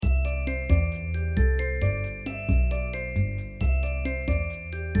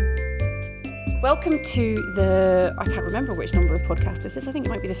Welcome to the, I can't remember which number of podcast this is. I think it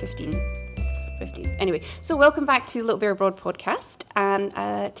might be the 15th. Anyway, so welcome back to the Little Bear Abroad podcast. And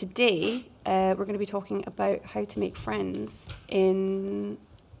today we're going to be talking about how to make friends in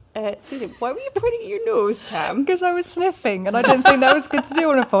Sweden. Why were you pointing at your nose, Cam? Because I was sniffing and I didn't think that was good to do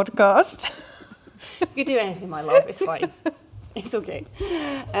on a podcast. You can do anything, my love. It's fine. It's okay.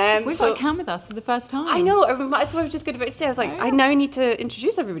 We've got Cam with us for the first time. I know. That's what I was just going to say. I was like, I now need to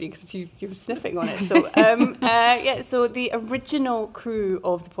introduce everybody because you were sniffing on it. So, so the original crew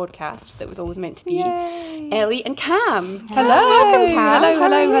of the podcast that was always meant to be Elly and Cam. Hello. Welcome, Cam.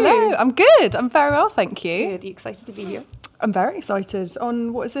 Hello. I'm good. I'm very well, thank you. Good. Are you excited to be here? I'm very excited.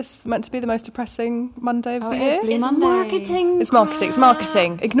 On, what is this, meant to be the most depressing Monday of the yeah, year? Blue It's Monday. marketing. It's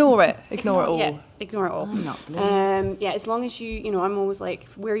marketing. Ignore it all. Yeah, ignore it all. I'm not blue. As long as you I'm always like,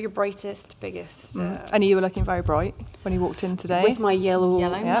 wear your brightest, biggest. And you were looking very bright when you walked in today. With my yellow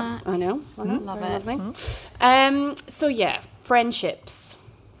mat. I know. Love Very it. lovely. Friendships.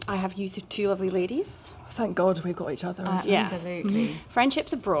 I have you two lovely ladies. Thank God we've got each other. Absolutely.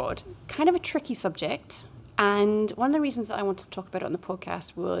 Friendships abroad, kind of a tricky subject. And one of the reasons that I wanted to talk about it on the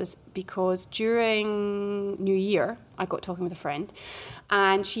podcast was because during New Year, I got talking with a friend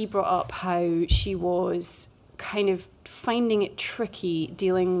and she brought up how she was kind of finding it tricky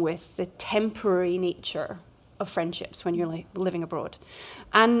dealing with the temporary nature of friendships when you're like living abroad.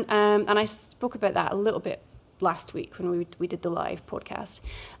 And I spoke about that a little bit last week when we did the live podcast.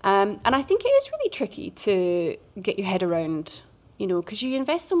 And I think it is really tricky to get your head around, because you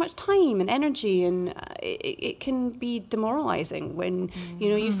invest so much time and energy, and it can be demoralizing when,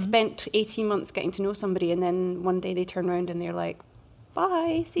 you've spent 18 months getting to know somebody and then one day they turn around and they're like,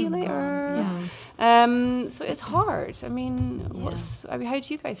 bye, see you later. Yeah. So it's hard. I mean, how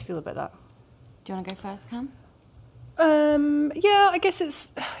do you guys feel about that? Do you want to go first, Cam? I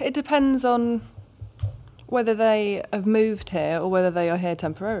guess it depends on whether they have moved here or whether they are here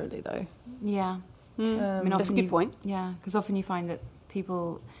temporarily, though. Yeah. That's a good point. Yeah, because often you find that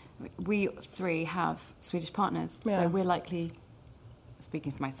we three have Swedish partners, so we're likely,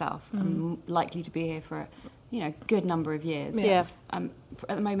 speaking for myself, I'm likely to be here for a good number of years. Yeah. At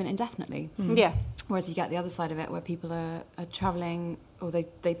the moment, indefinitely. Yeah. Whereas you get the other side of it, where people are travelling, or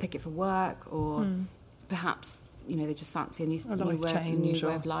they pick it for work, or perhaps they just fancy a new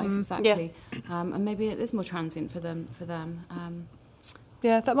way of life. Exactly. Yeah. And maybe it is more transient for them.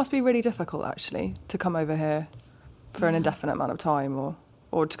 Yeah, that must be really difficult, actually, to come over here for an indefinite amount of time,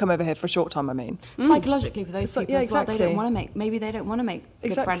 or to come over here for a short time, I mean. Psychologically, for those people as well, exactly. they don't want to make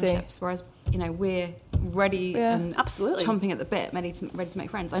good friendships, whereas, we're ready and absolutely chomping at the bit, ready to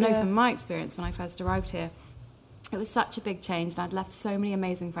make friends. I know from my experience when I first arrived here, it was such a big change, and I'd left so many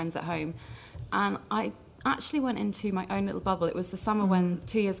amazing friends at home, and I actually went into my own little bubble. It was the summer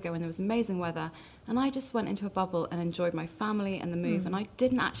 2 years ago when there was amazing weather, and I just went into a bubble and enjoyed my family and the move, and I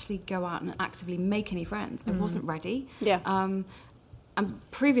didn't actually go out and actively make any friends. I wasn't ready. And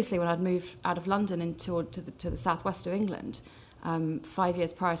previously, when I'd moved out of London into to the southwest of England, 5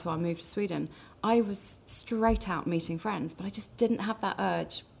 years prior to our move to Sweden, I was straight out meeting friends, but I just didn't have that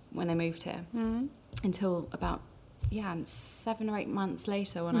urge when I moved here until about 7 or 8 months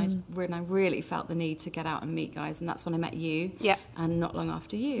later when I really felt the need to get out and meet guys, and that's when I met you. And not long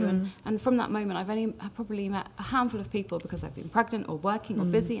after you, and from that moment I've probably met a handful of people because I've been pregnant or working or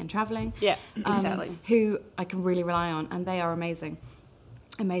busy and travelling. Exactly. Who I can really rely on, and they are amazing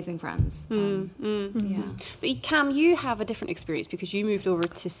friends. But Cam, you have a different experience because you moved over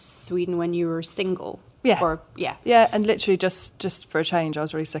to Sweden when you were single. Yeah, and literally just for a change, I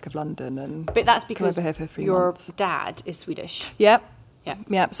was really sick of London, but that's because over here for 3 your months. dad is Swedish. Yeah.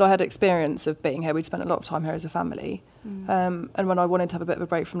 So I had experience of being here. We'd spent a lot of time here as a family, and when I wanted to have a bit of a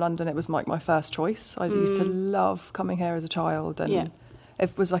break from London, it was like my first choice. I used to love coming here as a child, and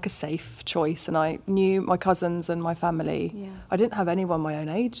it was like a safe choice, and I knew my cousins and my family. I didn't have anyone my own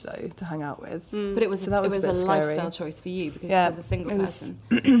age though to hang out with, but it was a lifestyle choice for you because as a single person.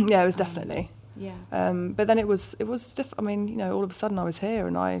 It was definitely. Yeah. But then it was different. I mean, all of a sudden I was here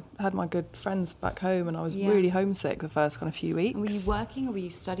and I had my good friends back home, and I was really homesick the first kind of few weeks. And were you working or were you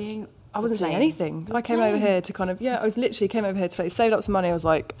studying? I wasn't doing anything. I came over here to I was literally came over here to play. Saved up some money. I was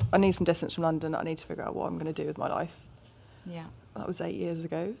like, I need some distance from London. I need to figure out what I'm going to do with my life. Yeah. That was 8 years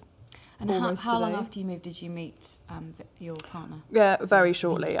ago. And how long after you moved did you meet your partner? Yeah, very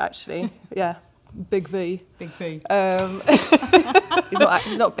shortly actually. Yeah, Big V. Big V.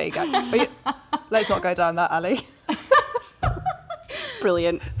 He's not big. Let's not go down that alley.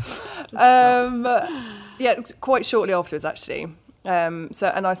 Brilliant. Quite shortly afterwards actually. And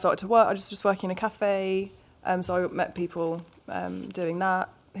I started to work. I was just working in a cafe. So I met people doing that.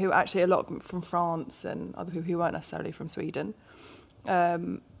 who actually a lot from France and other people who weren't necessarily from Sweden.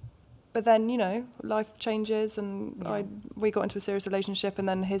 But then, you know, life changes, and we got into a serious relationship, and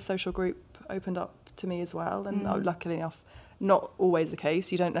then his social group opened up to me as well. And luckily enough, not always the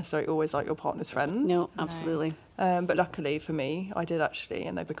case. You don't necessarily always like your partner's friends. No, absolutely. But luckily for me, I did actually,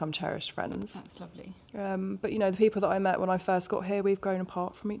 and they've become cherished friends. That's lovely. But, you know, the people that I met when I first got here, we've grown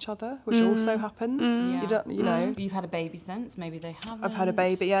apart from each other, which also happens. Yeah. You don't, you know. You've had a baby since, maybe they haven't. I've had a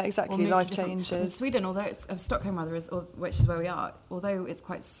baby, yeah, exactly. Life changes. In Sweden, although it's Stockholm rather, which is where we are, although it's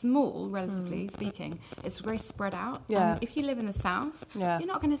quite small, relatively speaking, it's very spread out. Yeah. And if you live in the south, you're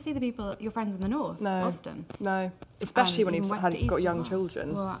not going to see the people, your friends in the north, often. No, especially when you've got young well.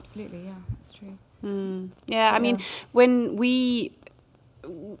 children. Well, absolutely, yeah, that's true. Yeah, I mean, when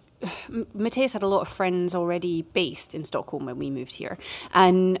Matthias had a lot of friends already based in Stockholm when we moved here,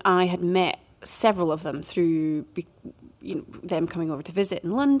 and I had met several of them through them coming over to visit in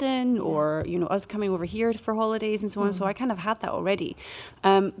London, or us coming over here for holidays and so on. So I kind of had that already,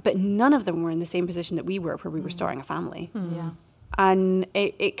 but none of them were in the same position that we were, where we were starting a family. Yeah. And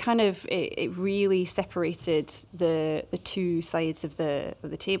it really separated the two sides of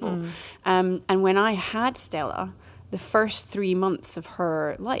the table. And when I had Stella, the first 3 months of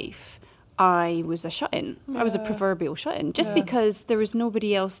her life, I was a shut-in. Yeah. I was a proverbial shut-in, just because there was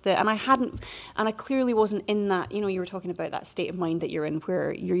nobody else and I clearly wasn't in that, you were talking about that state of mind that you're in,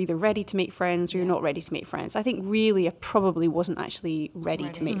 where you're either ready to make friends or you're not ready to make friends. I think really I probably wasn't actually ready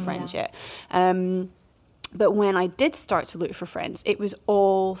to make friends yet. But when I did start to look for friends, it was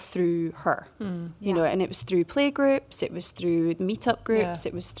all through her, you know, and it was through play groups, it was through meetup groups,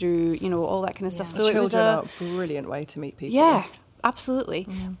 it was through, all that kind of stuff. So it was a brilliant way to meet people. Yeah, absolutely.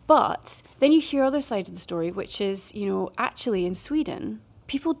 But then you hear other side of the story, which is, actually in Sweden,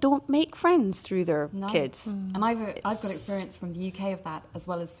 people don't make friends through their kids. And I've got experience from the UK of that as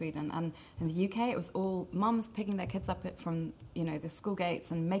well as Sweden. And in the UK, it was all mums picking their kids up from, the school gates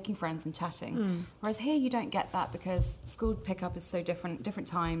and making friends and chatting. Whereas here, you don't get that, because school pickup is so different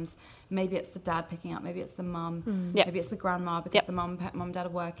times. Maybe it's the dad picking up, maybe it's the mum, maybe it's the grandma, because the mum and dad are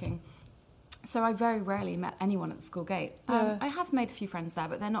working. So I very rarely met anyone at the school gate. I have made a few friends there,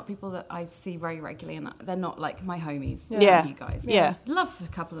 but they're not people that I see very regularly, and they're not like my homies, you guys. Yeah. I'd love for a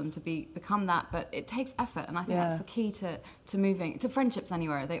couple of them to become that, but it takes effort, and I think that's the key to moving to friendships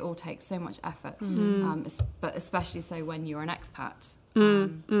anywhere. They all take so much effort, but especially so when you're an expat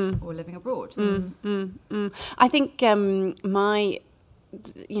or living abroad. I think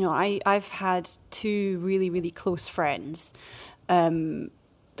I've had two really, really close friends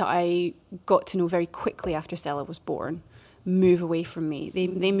that I got to know very quickly after Stella was born, move away from me.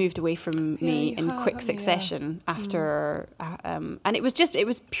 They moved away from me in quick succession after, and it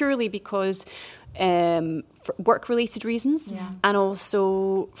was purely because for work-related reasons, and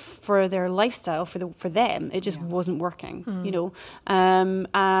also for their lifestyle, for them, it just wasn't working, and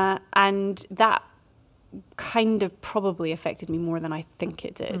that kind of probably affected me more than I think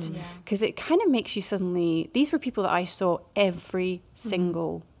it did, because it kind of makes you suddenly, these were people that I saw every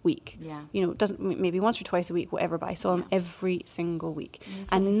single week, doesn't, maybe once or twice a week, whatever, but I saw them every single week,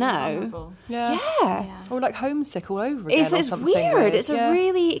 and now or like homesick all over again. It's weird. It's a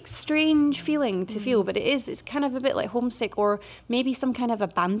really strange feeling to feel, but it's kind of a bit like homesick, or maybe some kind of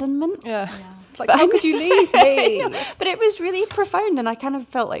abandonment. Like, how could you leave me? But it was really profound, and I kind of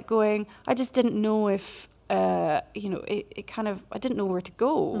felt like going, I just didn't know if, it kind of, I didn't know where to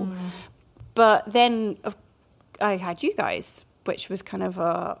go. But then I had you guys, which was kind of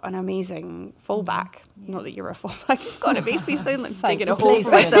an amazing fallback. Not that you're a fallback. God, it makes me sound like digging a hole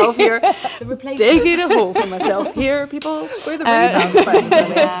for myself here. Digging a hole for myself here, people. We're the rebound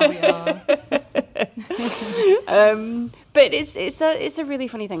we are. But it's a really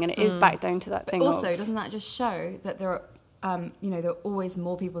funny thing, and it is back down to that thing. Also, doesn't that just show that there are, there are always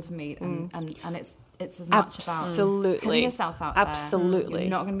more people to meet, and it's as much about putting yourself out there. Absolutely.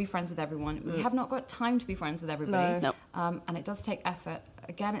 You're not going to be friends with everyone. We have not got time to be friends with everybody. No. And it does take effort.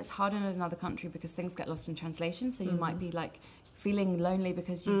 Again, it's hard in another country because things get lost in translation. So you might be like feeling lonely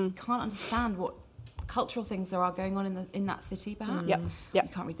because you can't understand what cultural things there are going on in that city, perhaps. You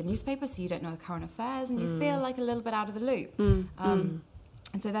can't read the newspaper, so you don't know the current affairs, and you feel like a little bit out of the loop. And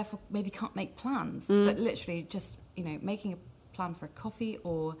so therefore maybe can't make plans. But literally just, making a plan for a coffee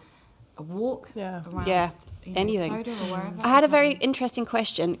or a walk around, anything. Soda or wherever. I had a very interesting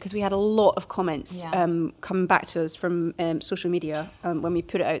question, because we had a lot of comments coming back to us from social media when we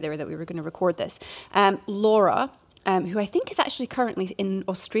put it out there that we were going to record this. Laura, who I think is actually currently in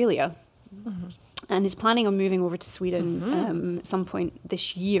Australia, and is planning on moving over to Sweden at some point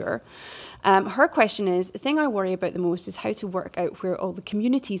this year. Her question is, the thing I worry about the most is how to work out where all the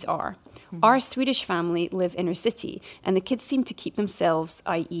communities are. Our Swedish family live inner city, and the kids seem to keep themselves,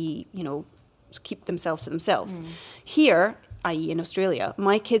 i.e., keep themselves to themselves. Here, i.e. in Australia,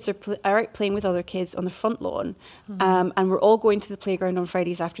 my kids are out playing with other kids on the front lawn, and we're all going to the playground on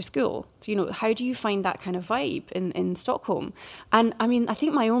Fridays after school. So, how do you find that kind of vibe in Stockholm? And I mean, I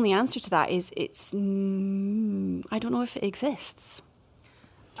think my only answer to that is I don't know if it exists.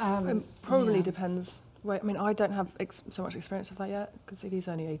 It probably depends. I mean, I don't have so much experience of that yet because it is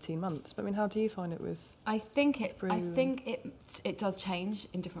only 18 months. But I mean, how do you find it with? I think it does change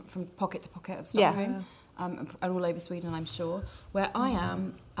from pocket to pocket of Stockholm. And all over Sweden, I'm sure. Where I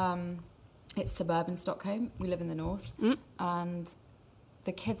am, it's suburban Stockholm. We live in the north, and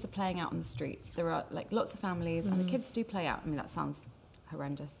the kids are playing out on the street. There are lots of families, and the kids do play out. I mean, that sounds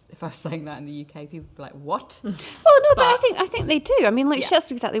horrendous. If I was saying that in the UK, people would be like, "What?" Well, no, but I think they do. I mean,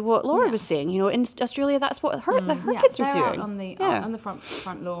 just exactly what Laura was saying. In Australia, that's what her kids are doing. Out on the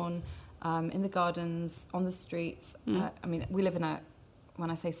front lawn, in the gardens, on the streets. I mean, we live in when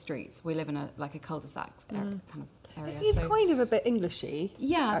I say streets, we live in a cul-de-sac kind of area. It's kind of a bit Englishy,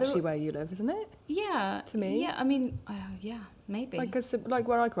 actually, where you live, isn't it? Yeah. To me. Yeah, I mean, maybe. Like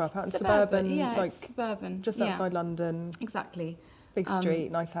where I grew up, out in suburban, suburban. Just outside London. Exactly. Big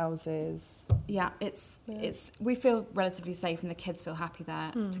street, nice houses. Yeah, we feel relatively safe, and the kids feel happy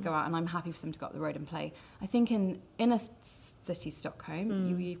there to go out, and I'm happy for them to go up the road and play. I think in inner city Stockholm,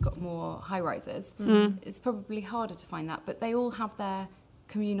 you've got more high-rises. It's probably harder to find that, but they all have their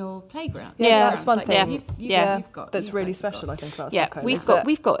communal playground. Yeah, that's one thing. You've got, that's really special, I think, about Stockholm.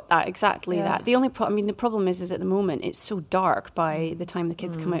 We've got that exactly. That the only the problem is at the moment it's so dark by the time the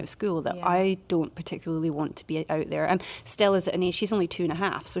kids come out of school that I don't particularly want to be out there. And Stella's at an age; she's only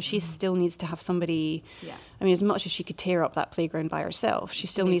 2.5, so she still needs to have somebody. Yeah. I mean, as much as she could tear up that playground by herself, she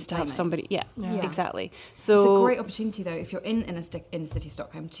still needs to have somebody. Yeah, exactly. So it's a great opportunity, though, if you're in city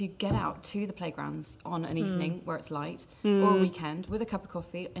Stockholm, to get out to the playgrounds on an evening where it's light or a weekend with a cup of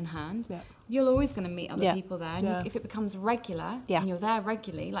coffee in hand. Yeah. You're always going to meet other people there, and if it becomes regular and you're there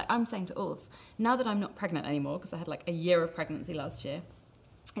regularly, like I'm saying to Ulf, now that I'm not pregnant anymore because I had a year of pregnancy last year,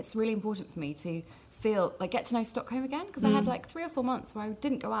 it's really important for me to get to know Stockholm again, because I had 3 or 4 months where I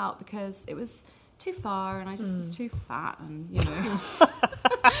didn't go out because it was too far and I just was too fat and and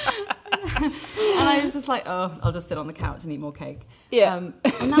I was just like, I'll just sit on the couch and eat more cake. And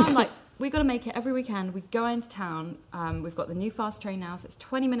now I'm like, we've got to make it every weekend. We go into town, we've got the new fast train now, so it's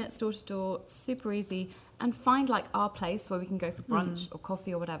 20 minutes door to door, super easy, and find our place where we can go for brunch or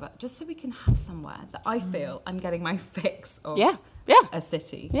coffee or whatever, just so we can have somewhere that I feel I'm getting my fix of a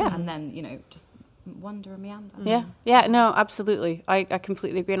city, and then just wander and meander. No, absolutely. I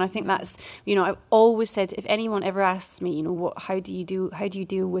completely agree, and I think that's I've always said, if anyone ever asks me how do you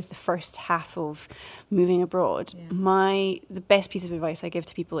deal with the first half of moving abroad, the best piece of advice I give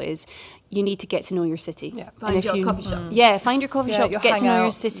to people is you need to get to know your city. Find your coffee shops. Find your coffee shops, get to know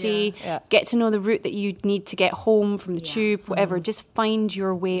your city, get to know the route that you need to get home from the tube, whatever. Just find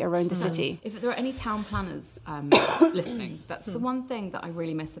your way around the city. If there are any town planners listening, that's the one thing that I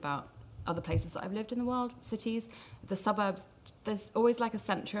really miss about other places that I've lived in the world, cities, the suburbs. There's always a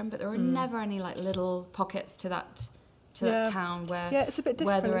centrum, but there are never any little pockets to that town where it's a bit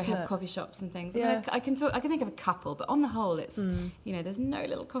different, where they have coffee shops and things. I can think of a couple, but on the whole, it's there's no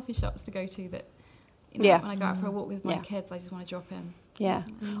little coffee shops to go to that. When I go out for a walk with my kids, I just want to drop in.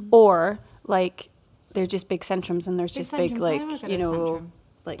 Or they're just big centrums, and there's just big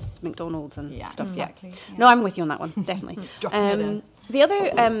McDonald's and stuff. Exactly. No, I'm with you on that one, definitely. Just drop it in.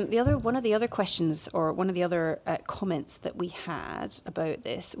 One of the other questions, or one of the other comments that we had about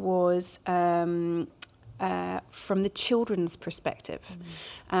this was from the children's perspective,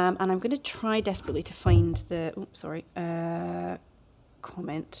 and I'm going to try desperately to find the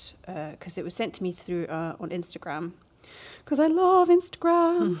comment because it was sent to me through on Instagram. Because I love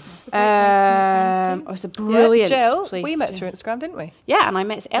Instagram. It's a brilliant Jill, place. we met through Instagram, didn't we? Yeah, and I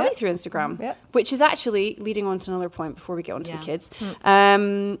met Elly through Instagram, which is actually leading on to another point before we get on to the kids.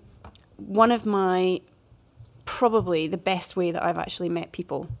 One of probably the best way that I've actually met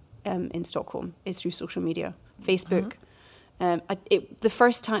people in Stockholm is through social media, Facebook. The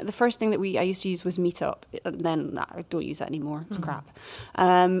first thing that I used to use was Meetup, and then I don't use that anymore. It's crap.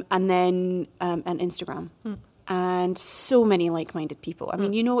 And then and Instagram. And so many like-minded people. I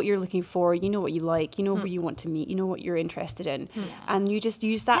mean, you know what you're looking for, you know what you like, you know who you want to meet, you know what you're interested in, and you just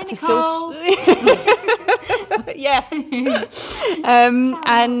use that to filter.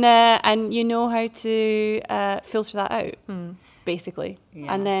 And you know how to filter that out, basically.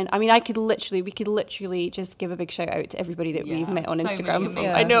 Yeah. And then, I mean, we could literally just give a big shout out to everybybody that we've met on so Instagram. many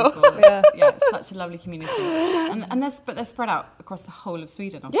I know. Yeah, it's such a lovely community. And they're spread out across the whole of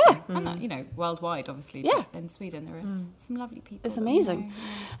Sweden, obviously. Yeah. And, worldwide, obviously. Yeah. But in Sweden, there are some lovely people. It's amazing.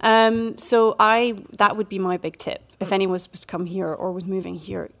 Yeah. So that would be my big tip. If anyone was to come here or was moving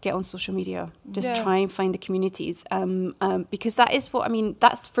here, get on social media. Just try and find the communities. Because that is what,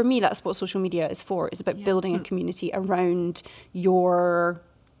 that's what social media is for. It's about building a community around your,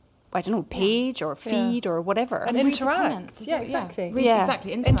 page or feed or whatever. And interact. Yeah, exactly.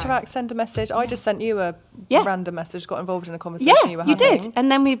 Exactly. Interact, send a message. I just sent you a random message, got involved in a conversation you were having. Yeah, you did.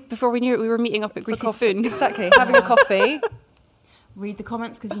 And then before we knew it, we were meeting up at Greasy Spoon. Exactly. Having a coffee. Read the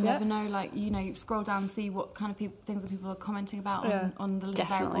comments, because you never know, you scroll down and see what kind of things that people are commenting about on the little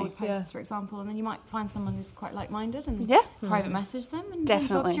variable posts, for example, and then you might find someone who's quite like-minded and private message them, and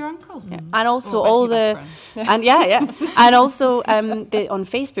Bob's your uncle. Yeah. And also and also on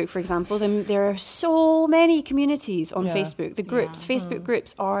Facebook, for example, there are so many communities on Facebook. The groups, Facebook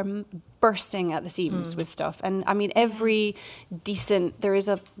groups are bursting at the seams with stuff, and there is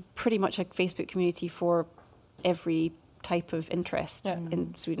pretty much a Facebook community for every type of interest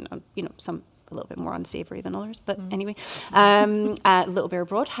in Sweden. Some a little bit more unsavory than others, but anyway. Little Bear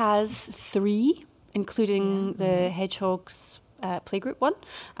Abroad has 3, including the Hedgehogs playgroup one,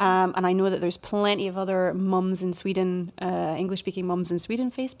 and I know that there's plenty of other mums in Sweden, English-speaking mums in Sweden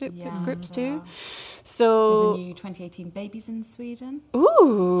Facebook groups too. So there's a new 2018 Babies in Sweden. Ooh, which is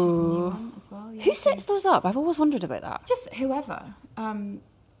a new one as well. Who sets those up? I've always wondered about that. Just whoever.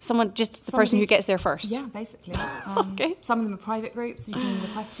 Someone, just the person who gets there first. Yeah, basically. Okay. Some of them are private groups, so you can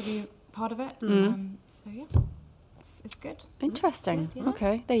request to be part of it. It's good. Interesting. Good,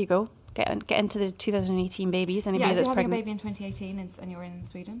 Okay, there you go. Get into the 2018 babies. Anybody that's pregnant. If you're having a baby in 2018 and you're in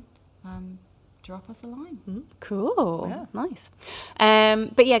Sweden, drop us a line. Cool. Yeah. Nice.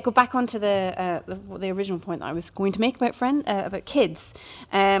 But go back onto the original point that I was going to make about kids.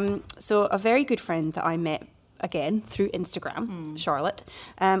 So a very good friend that I met, again through Instagram, Charlotte,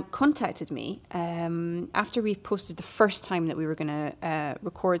 contacted me after we posted the first time that we were going to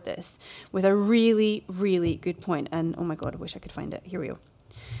record this, with a really, really good point. And oh my God, I wish I could find it. Here we go.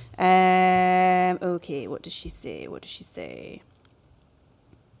 Okay, what does she say?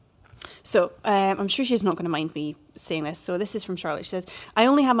 So I'm sure she's not going to mind me saying this. So this is from Charlotte. She says, I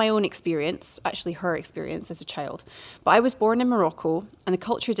only have my own experience, actually her experience as a child, but I was born in Morocco, and the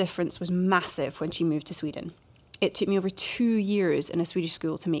culture difference was massive when she moved to Sweden. It took me over 2 years in a Swedish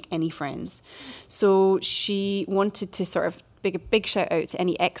school to make any friends. So she wanted to sort of a big shout out to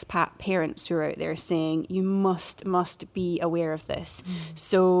any expat parents who are out there saying, you must be aware of this.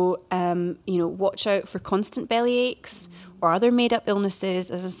 So, watch out for constant belly aches or other made up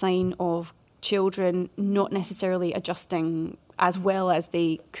illnesses as a sign of children not necessarily adjusting as well as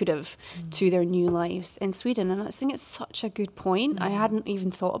they could have to their new lives in Sweden. And I think it's such a good point. I hadn't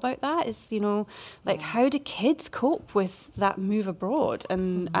even thought about that. It's, how do kids cope with that move abroad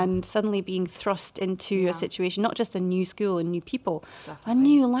and suddenly being thrust into a situation, not just a new school and new people, a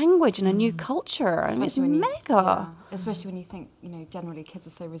new language and a new culture. I mean, it's mega. Especially when you think, generally kids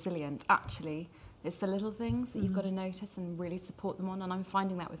are so resilient. Actually, it's the little things that you've got to notice and really support them on. And I'm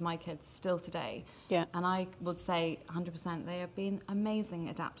finding that with my kids still today. Yeah. And I would say 100% they have been amazing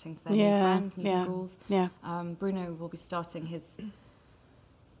adapting to their new friends, new schools. Yeah. Bruno will be starting his...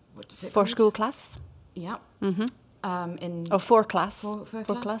 For school class? Yeah. Mm-hmm. Four class. Four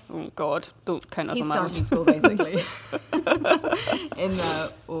class. Oh, God. Don't count us on that. He's starting school, basically.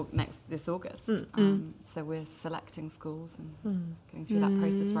 This August. So we're selecting schools and going through that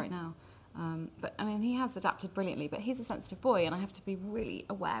process right now. But I mean, he has adapted brilliantly, but he's a sensitive boy, and I have to be really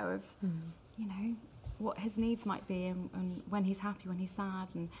aware of, what his needs might be, and when he's happy, when he's sad,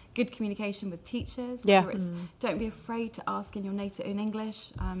 and good communication with teachers. Yeah. It's, don't be afraid to ask in your native in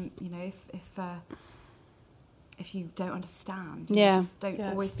English. If you don't understand, just don't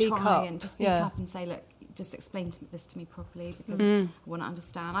always speak try up. And just speak up and say, look, just explain this to me properly, because I want to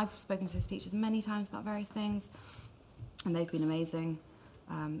understand. I've spoken to his teachers many times about various things, and they've been amazing.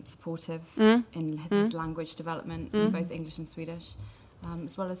 Supportive in his language development in both English and Swedish,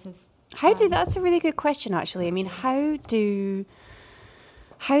 as well as his... That's a really good question, actually. I mean, how do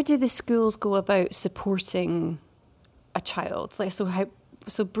the schools go about supporting a child?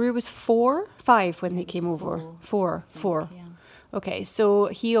 So Brew was 5 when they came over? Four. Yeah. Okay, so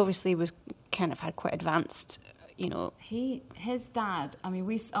he obviously was kind of had quite advanced... His dad, I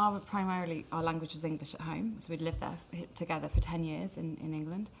mean, our language was English at home, so we'd lived there together for 10 years in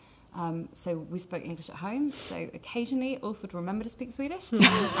England. So we spoke English at home. So occasionally Ulf would remember to speak Swedish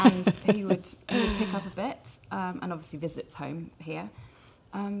and he would pick up a bit, and obviously visits home here.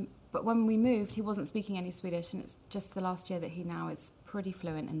 But when we moved, he wasn't speaking any Swedish, and it's just the last year that he now is pretty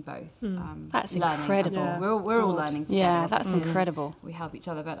fluent in both. That's learning incredible. as well. We're all learning together. Yeah, that's incredible. We help each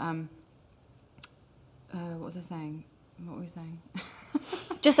other. But what was I saying? What were we saying?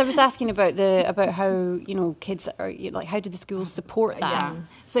 Just I was asking about how kids are like, how do the schools support that? Yeah.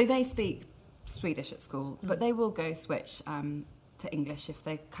 So they speak Swedish at school, but they will go switch to English if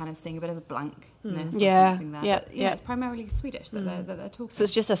they're kind of seeing a bit of a blankness or something there. But, it's primarily Swedish that they're talking. So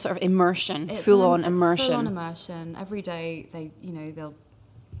it's just a sort of immersion, full-on immersion. Full-on immersion. Every day they'll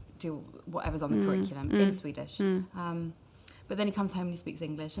do whatever's on the curriculum in Swedish. But then he comes home and he speaks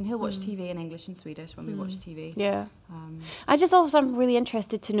English, and he'll watch TV in English and Swedish when we watch TV. Yeah. I'm really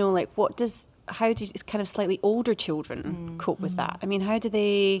interested to know, like, how do kind of slightly older children cope with that? I mean, how do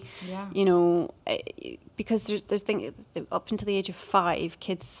they, because there's things up until the age of 5,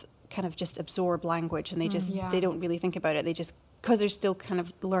 kids kind of just absorb language, and they don't really think about it. They just, because they're still kind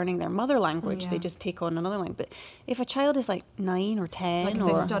of learning their mother language, they just take on another language. But if a child is like 9 or 10, like if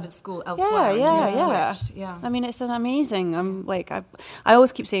they've started school elsewhere, switched, I mean, it's an amazing. I'm like, I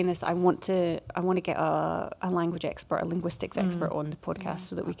always keep saying this, that I want to get a language expert, a linguistics expert on the podcast,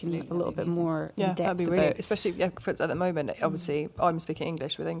 so that we can a little bit more in depth. That'd be really, especially at the moment. Obviously, I'm speaking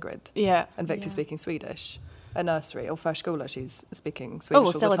English with Ingrid, and Victor's speaking Swedish. A nursery or first schooler, she's speaking Swedish all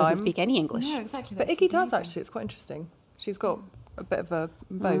the time. Stella doesn't speak any English. No, exactly. But Iggy does actually. It's quite interesting. She's got a bit of a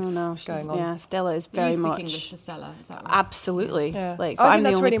both going on. Yeah, Stella is very much. You speak English to Stella, is that right? Absolutely. Yeah. Like, I think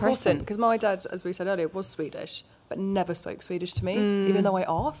that's really important, because my dad, as we said earlier, was Swedish, but never spoke Swedish to me, even though I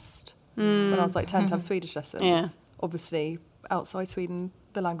asked when I was like 10 to have Swedish lessons. Yeah. Obviously, outside Sweden,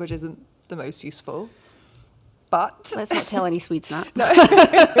 the language isn't the most useful. But let's not tell any Swedes that.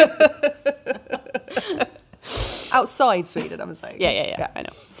 Outside Sweden, I'm saying. Yeah. I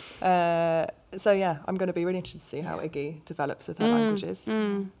know. So I'm going to be really interested to see how Iggy develops with her languages.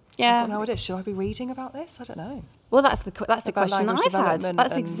 Yeah. How it is. Should I be reading about this? I don't know. Well, that's the question that I've had.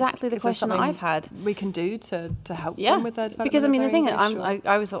 That's exactly the question that I've had. We can do to help them with their development. Because I mean, the thing that I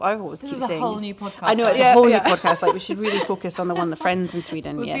always keep saying. This is a whole new podcast. I know, it's a whole new podcast. Like, we should really focus on the one, the friends in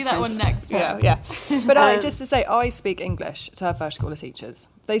Sweden. We'll do that one next. Yeah. But just to say, I speak English to her first schooler teachers.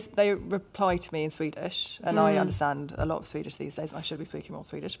 They reply to me in Swedish, and I understand a lot of Swedish these days. I should be speaking more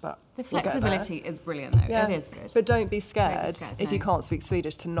Swedish, but the flexibility is brilliant, though. Yeah. It is good. But don't be scared if you can't speak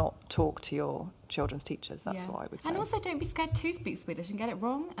Swedish to not talk to your children's teachers. That's what I would say. And also, don't be scared to speak Swedish and get it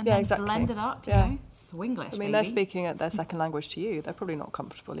wrong, and then blend it up. You know, Swinglish. I mean, they're speaking at their second language to you. They're probably not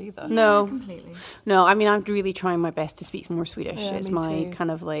comfortable either. No, completely. No, I mean, I'm really trying my best to speak more Swedish. Yeah, it's my too.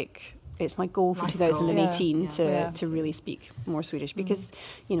 kind of like. It's my goal for 2018 to really speak more Swedish, because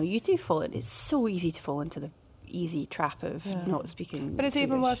you do fall in. It's so easy to fall into the easy trap of not speaking. But it's Swedish.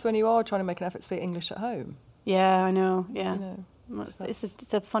 even worse when you are trying to make an effort to speak English at home. Yeah, I know. Yeah.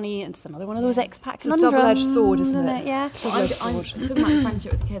 It's a funny. It's another one of those expat conundrums. It's a double-edged sword, isn't it? Yeah. Well, I'm talking about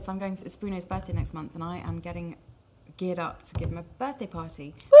friendship with the kids. It's Bruno's birthday next month, and I am getting geared up to give him a birthday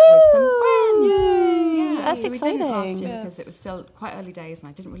party with some friends. Yay! Yeah, That's we exciting. did it last year because it was still quite early days, and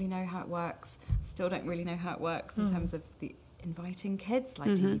I didn't really know how it works. Still don't really know how it works in terms of the inviting kids.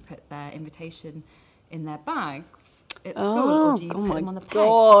 Like, do you put their invitation in their bags at school, or do you put them on the peg? Do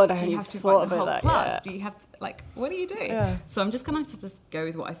you have to invite the whole class? Yeah. Do you have to, what do you do? Yeah. So I'm just gonna have to just go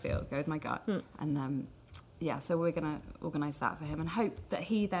with what I feel, go with my gut, and so we're gonna organise that for him and hope that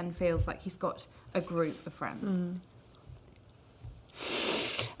he then feels like he's got a group of friends.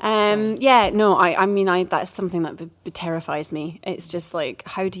 I mean, that's something that terrifies me. It's just like,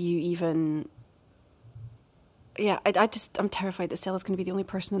 how do you even... I'm terrified that Stella's going to be the only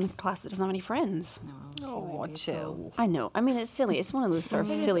person in the class that doesn't have any friends. No, chill. I know. I mean, it's silly. It's one of those sort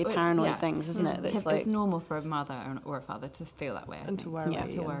of silly paranoid things, isn't it? It's normal for a mother or a father to feel that way. And to worry. Yeah,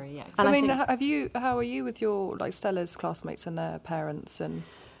 to worry, yeah. I mean, how are you with your, Stella's classmates and their parents, and...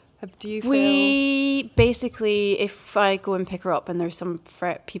 Do you feel... We basically, if I go and pick her up and there's some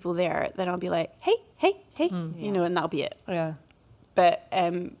people there, then I'll be like, hey, and that'll be it. Yeah. But...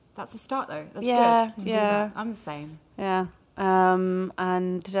 that's a start, though. That's good to do that. I'm the same. Yeah. But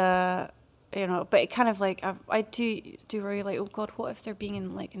it kind of like, I do worry, like, oh God, what if they're being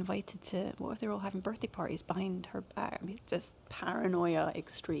invited to, what if they're all having birthday parties behind her back? I mean, just paranoia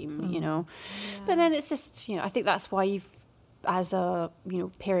extreme, Yeah. But then it's just, I think that's why as a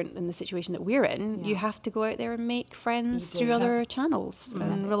parent in the situation that we're in, you have to go out there and make friends through other channels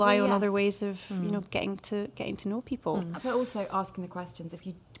and rely on other ways of getting to know people. But also asking the questions.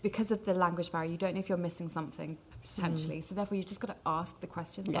 Because of the language barrier, you don't know if you're missing something potentially. So therefore, you've just got to ask the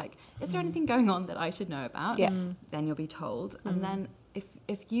questions like, is there anything going on that I should know about? Yeah. Then you'll be told. And then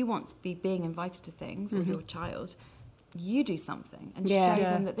if you want to be being invited to things with your child, you do something and Yeah. show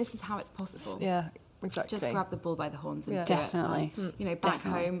them that this is how it's possible. Yeah, exactly. Just grab the bull by the horns and do Definitely. it. You know, back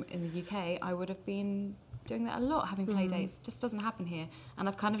home in the UK, I would have been doing that a lot, having play dates. Just doesn't happen here. And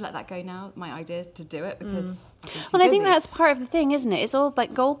I've kind of let that go now, my idea to do it, because I've been too Well, I think busy. that's part of the thing, isn't it? It's all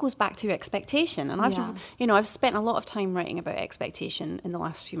goes back to expectation. And Yeah. I've spent a lot of time writing about expectation in the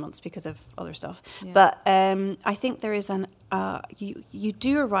last few months because of other stuff. Yeah. But I think there is you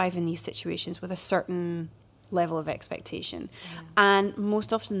do arrive in these situations with a certain level of expectation. And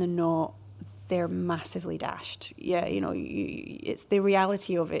most often than not, they're massively dashed. Yeah, it's the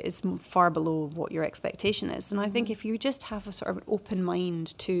reality of it is far below what your expectation is. And I think if you just have a sort of an open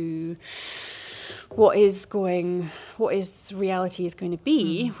mind to what the reality is going to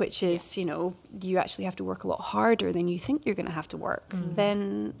be, which is, you actually have to work a lot harder than you think you're going to have to work,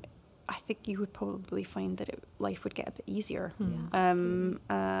 then I think you would probably find that life would get a bit easier.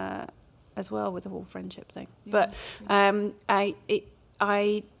 As well with the whole friendship thing. But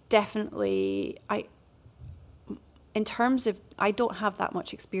I definitely, in terms of, I don't have that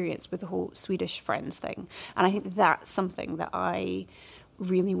much experience with the whole Swedish friends thing. And I think that's something that I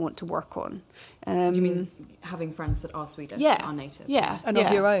really want to work on. Do you mean having friends that are Swedish, Yeah. are native? Yeah. And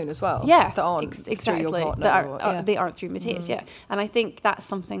of your own as well. Yeah. That aren't through exactly. your partner. They aren't through Mateus, yeah. And I think that's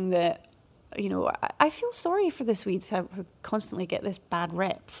something that, I feel sorry for the Swedes who constantly get this bad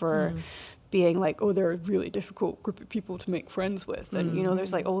rep for being like, oh, they're a really difficult group of people to make friends with. And,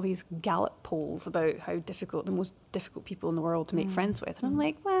 there's like all these Gallup polls about how the most difficult people in the world to make friends with. And I'm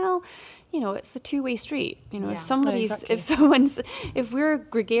like, well, it's a two-way street. If we're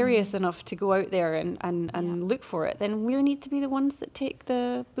gregarious enough to go out there and look for it, then we need to be the ones that take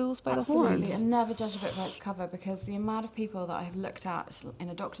the bulls by the horns. And never judge a book by its cover, because the amount of people that I have looked at in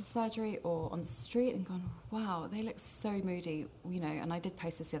a doctor's surgery or on the street and gone, wow, they look so moody, and I did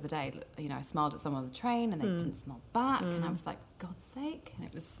post this the other day, I smiled at someone on the train and they didn't smile back, and I was like, God's sake. And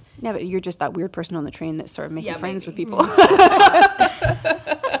it was... Yeah, but you're just that weird person on the train that's sort of making friends with people.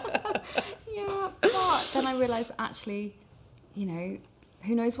 Yeah, but then I realised actually, who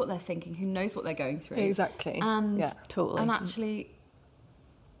knows what they're thinking, who knows what they're going through. Exactly. And totally. And actually,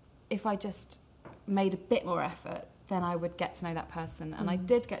 if I just made a bit more effort, then I would get to know that person. And I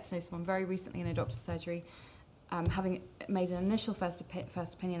did get to know someone very recently in a doctor's surgery, having made an initial first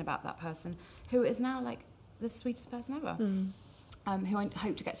opinion about that person, who is now like the sweetest person ever, who I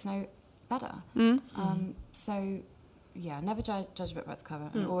hope to get to know better. So, never judge a book by its cover,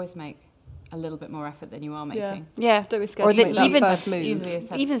 and always make a little bit more effort than you are making. Yeah. Don't be scared to make that first move.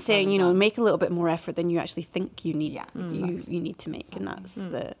 Even saying, make a little bit more effort than you actually think you need. Yeah, you need to make, and that's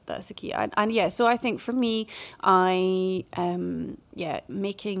the key. And so I think for me,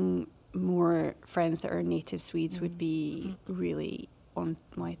 making more friends that are native Swedes would be really on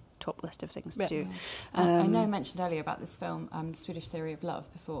my top list of things to do. I know I mentioned earlier about this film, Swedish Theory of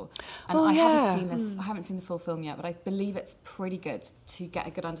Love, before, and I haven't seen this. I haven't seen the full film yet, but I believe it's pretty good to get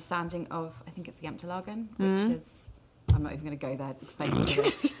a good understanding of. I think it's the Jämtelagen, which is. I'm not even going to go there explaining what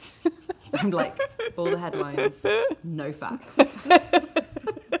it is. I'm like all the headlines, no facts.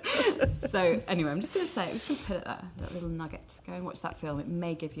 So anyway, I'm just going to say, I'm just going to put it there, that little nugget. Go and watch that film. It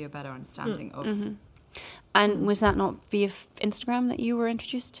may give you a better understanding of. And was that not via Instagram that you were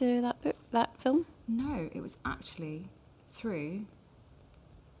introduced to that film? No, it was actually through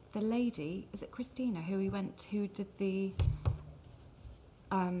the lady. Is it Christina? Who did the?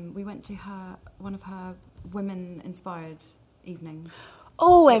 We went to one of her women-inspired evenings.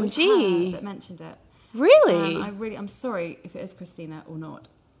 OMG! It was her that mentioned it. Really? I'm sorry if it is Christina or not.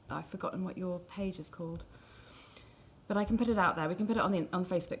 I've forgotten what your page is called. But I can put it out there. We can put it on the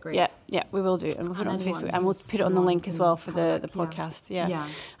Facebook group. Yeah, we will do. And we'll put it on Facebook. And we'll put it on the link as well for the podcast. Yeah.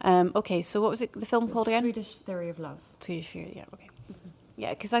 Okay, so what was it, the film called again? Swedish Theory of Love. Swedish Theory, yeah, okay.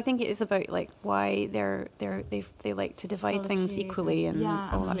 Yeah, because I think it is about like why they like to divide things equally and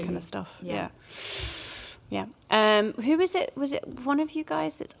all that kind of stuff. Yeah. Who was it? Was it one of you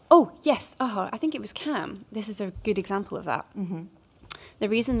guys? I think it was Cam. This is a good example of that. Mm-hmm. The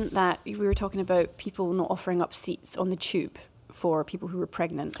reason that we were talking about people not offering up seats on the tube for people who were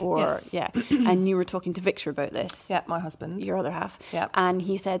pregnant and you were talking to Victor about this. Yeah, my husband. Your other half. Yeah. And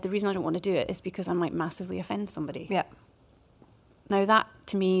he said, the reason I don't want to do it is because I might massively offend somebody. Yeah. Now that,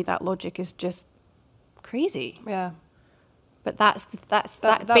 to me, that logic is just crazy. Yeah. But that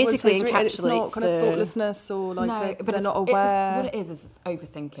basically encapsulates it's not kind of thoughtlessness or like they're not aware. What it is it's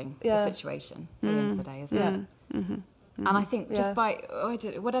overthinking the situation at the end of the day, isn't it? Mm-hmm. And I think just by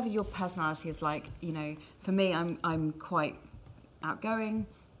whatever your personality is like, for me, I'm quite outgoing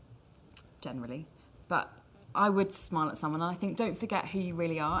generally, but I would smile at someone, and I think don't forget who you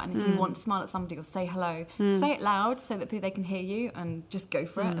really are. And if you want to smile at somebody or say hello, say it loud so that they can hear you, and just go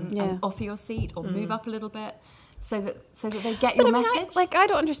for it, and offer your seat or move up a little bit so that they get your message. I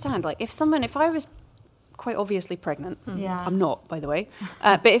don't understand. Like if I was quite obviously pregnant, I'm not, by the way,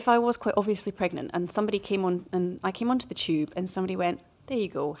 but if I was quite obviously pregnant and somebody came on and I came onto the tube and somebody went, there you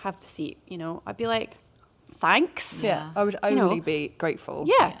go, have the seat, I'd be like, thanks. Yeah, I would only be grateful.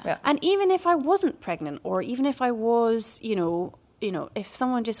 Yeah. And even if I wasn't pregnant, or even if I was, if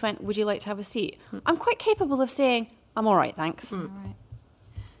someone just went, would you like to have a seat? I'm quite capable of saying, I'm all right, thanks. All right.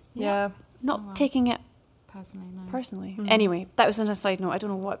 Yeah. Not taking it personally. Anyway, that was on a side note. I don't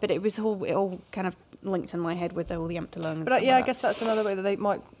know what, but it all kind of linked in my head with all the Jämtelang. But I guess that's another way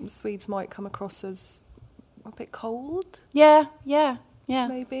that Swedes might come across as a bit cold. Yeah.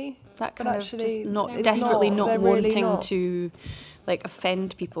 Maybe. That kind of actually, just desperately not wanting not. to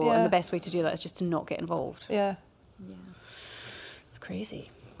offend people, and the best way to do that is just to not get involved. Yeah. It's crazy.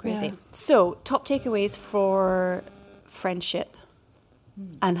 Yeah. So, top takeaways for friendship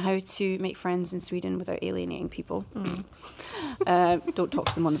and how to make friends in Sweden without alienating people. Don't talk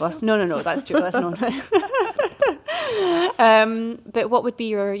to them on the bus. No, that's true. That's not. But what would be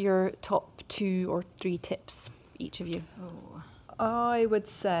your top 2 or 3 tips, each of you? I would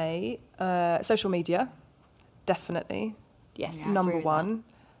say social media, definitely. Yes. Number 1.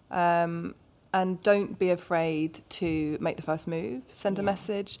 And don't be afraid to make the first move. Send a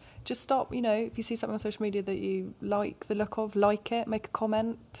message. Just stop, if you see something on social media that you like the look of, like it, make a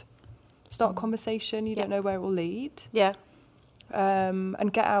comment, start a conversation. You don't know where it will lead. Yeah.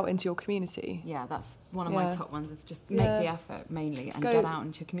 And get out into your community. Yeah, that's one of my top ones, is just make the effort mainly and get out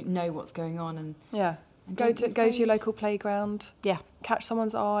into your community, know what's going on. And go to your local playground. Yeah. Catch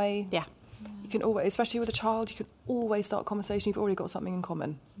someone's eye. Yeah. You can always, especially with a child, you can always start a conversation. You've already got something in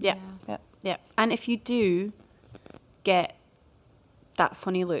common. Yeah. And if you do get that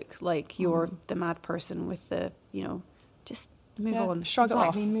funny look, like you're the mad person with the, just move on. Shrug it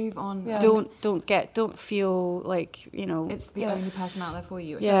off. Move on. Yeah. Don't feel like, it's the only person out there for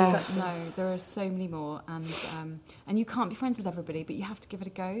you. Yeah. No, there are so many more, and you can't be friends with everybody, but you have to give it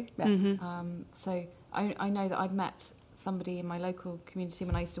a go. Yeah. So I know that I've met somebody in my local community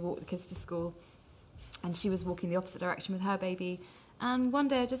when I used to walk the kids to school, and she was walking the opposite direction with her baby, and one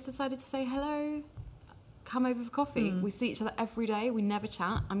day I just decided to say hello, come over for coffee. We see each other every day, we never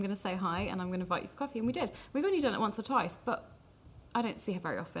chat. I'm going to say hi and I'm going to invite you for coffee, and we did. We've only done it once or twice, but I don't see her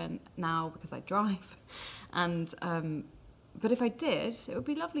very often now because I drive, and but if I did, it would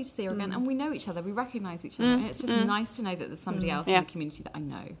be lovely to see her again. And we know each other, we recognise each other, and it's just nice to know that there's somebody else in the community that I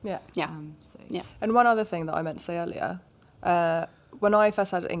know. And one other thing that I meant to say earlier, when I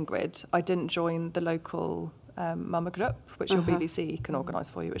first had Ingrid, I didn't join the local Mama group, which your BBC can organise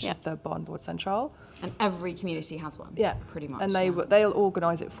for you, which is the Barnvård Central. And every community has one. Yeah, pretty much. And they'll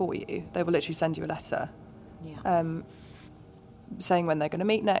organise it for you. They will literally send you a letter. Saying when they're going to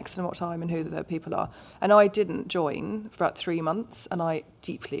meet next and what time and who the people are. And I didn't join for about 3 months, and I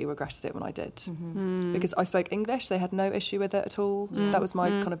deeply regretted it when I did. Because I spoke English, they had no issue with it at all. That was my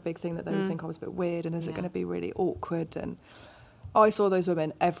kind of big thing, that they would think I was a bit weird and is it going to be really awkward. And I saw those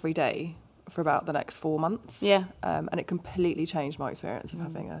women every day for about the next 4 months. And it completely changed my experience of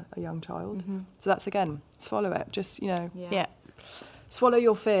having a young child. So that's, again, swallow it. Just, swallow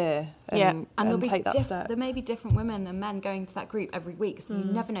your fear and take that step. There may be different women and men going to that group every week, so you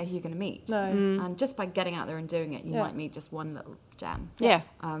never know who you're going to meet. No. And just by getting out there and doing it, you might meet just one little gem.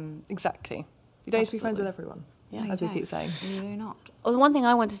 Exactly. You don't need to be friends with everyone, as we keep saying. You do not. Well, the one thing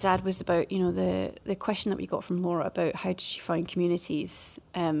I wanted to add was about, the question that we got from Laura about how did she find communities,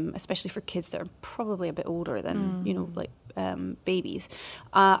 especially for kids that are probably a bit older than, babies.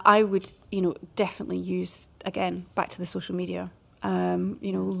 I would, definitely use, again, back to the social media.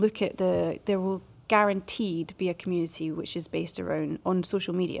 Look at there will guaranteed be a community which is based around, on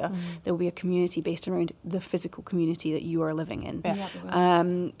social media, there will be a community based around the physical community that you are living in.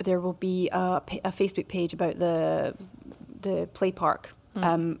 There will be a Facebook page about the play park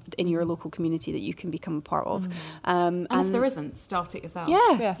in your local community that you can become a part of. And if there isn't, start it yourself.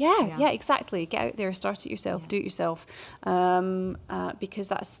 Yeah, exactly. Get out there, start it yourself, do it yourself, because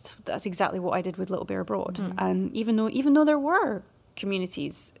that's exactly what I did with Little Bear Abroad. And even though there were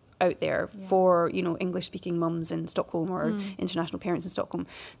communities out there for English speaking mums in Stockholm or international parents in Stockholm,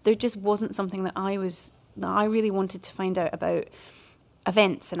 there just wasn't something that I really wanted to find out about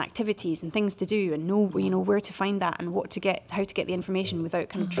events and activities and things to do and know where to find that and how to get the information without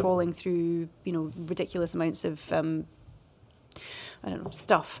kind of trawling through ridiculous amounts of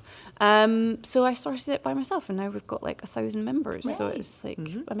stuff. So I started it by myself, and now we've got like 1,000 members. So it's like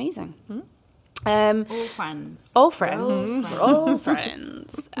amazing. All friends. All friends. We're all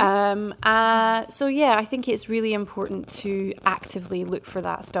friends. So yeah, I think it's really important to actively look for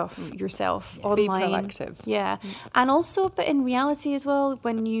that stuff yourself online. Be proactive. Yeah. And also, but in reality as well,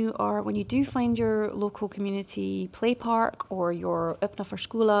 when you do find your local community play park or your öppna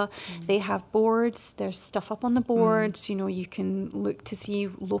förskola, they have boards. There's stuff up on the boards. You know, you can look to see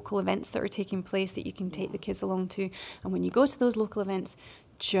local events that are taking place that you can take the kids along to. And when you go to those local events,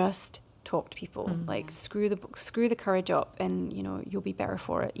 just talk to people. Like screw the courage up, and you know you'll be better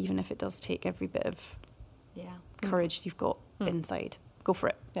for it, even if it does take every bit of courage you've got inside. Go for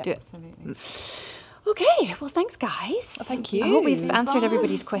it. Do it. Absolutely. Okay, well thanks guys. Thank you. I hope we've answered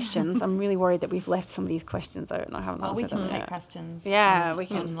everybody's questions. I'm really worried that we've left somebody's questions out and I haven't answered them. We can take yet. questions. Yeah, we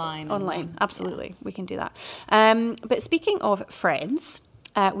can online. Absolutely, we can do that. But speaking of friends,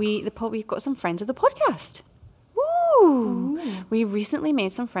 we've got some friends of the podcast. Woo! We recently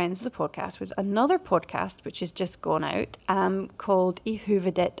made some friends of the podcast with another podcast which has just gone out called I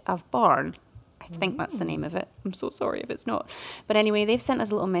huvudet av barn. I think that's the name of it. I'm so sorry if it's not. But anyway, they've sent us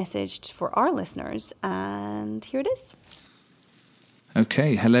a little message for our listeners, and here it is.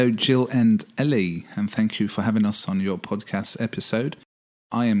 Okay, hello Jill and Ellie, and thank you for having us on your podcast episode.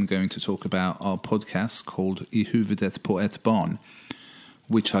 I am going to talk about our podcast called I huvudet på ett barn,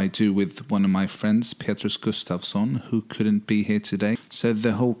 which I do with one of my friends, Petrus Gustafsson, who couldn't be here today. So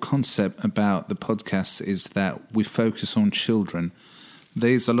the whole concept about the podcast is that we focus on children.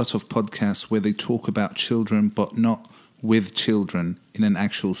 There's a lot of podcasts where they talk about children, but not with children in an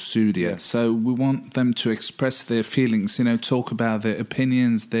actual studio. So we want them to express their feelings, you know, talk about their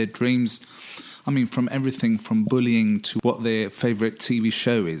opinions, their dreams. I mean, from everything from bullying to what their favorite TV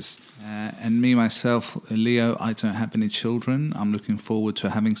show is. And me, myself, Leo, I don't have any children. I'm looking forward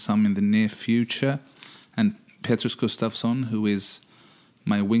to having some in the near future. And Petrus Gustafsson, who is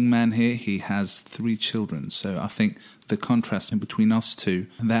my wingman here, he has 3 children. So I think the contrast between us two,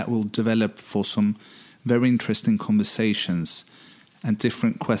 that will develop for some very interesting conversations and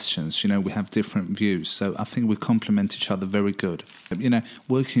different questions. You know, we have different views. So I think we complement each other very good. You know,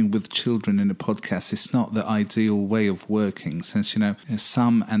 working with children in a podcast is not the ideal way of working, since, you know,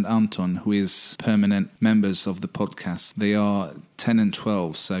 Sam and Anton, who is permanent members of the podcast, they are 10 and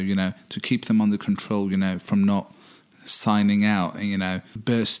 12. So, you know, to keep them under control, you know, from not signing out and, you know,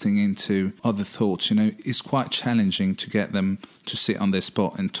 bursting into other thoughts, you know, it's quite challenging to get them to sit on their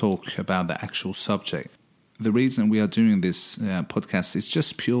spot and talk about the actual subject. The reason we are doing this podcast is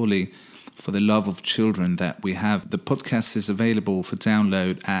just purely for the love of children that we have. The podcast is available for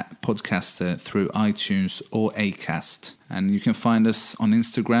download at Podcaster through iTunes or Acast. And you can find us on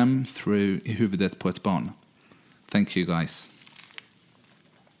Instagram through I huvudet på ett barn. Thank you, guys.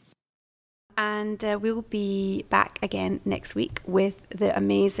 And we'll be back again next week with the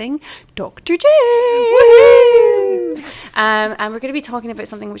amazing Dr. James. Woohoo! And we're going to be talking about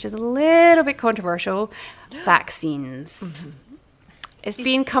something which is a little bit controversial, vaccines. Mm-hmm. It's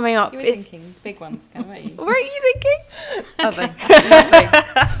been coming up. You were thinking big ones, weren't you? Were you thinking? Nothing.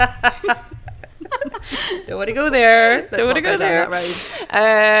 Don't want to go there. Don't want to go there. Down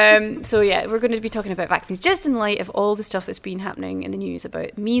that road. So yeah, we're going to be talking about vaccines just in light of all the stuff that's been happening in the news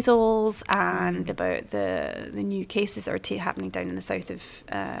about measles and about the new cases that are happening down in the south of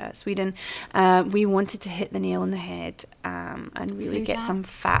Sweden. We wanted to hit the nail on the head and really get some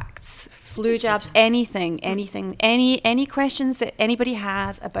facts. Flu jabs, anything, any questions that anybody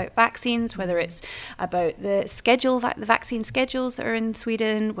has about vaccines, whether it's about the vaccine schedules that are in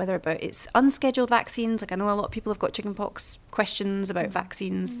Sweden, whether about it's unscheduled vaccines. Like I know a lot of people have got chickenpox questions about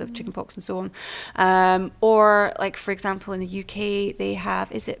vaccines, the chickenpox and so on. Or like, for example, in the UK, they have,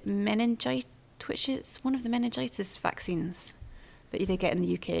 is it meningitis, which is one of the meningitis vaccines that they get in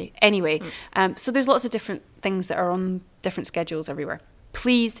the UK. Anyway, so there's lots of different things that are on different schedules everywhere.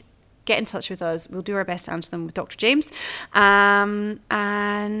 Please get in touch with us. We'll do our best to answer them with Dr. James. Yeah,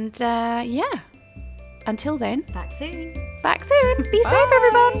 until then. Back soon. Be safe,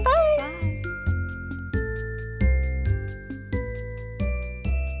 everyone. Bye.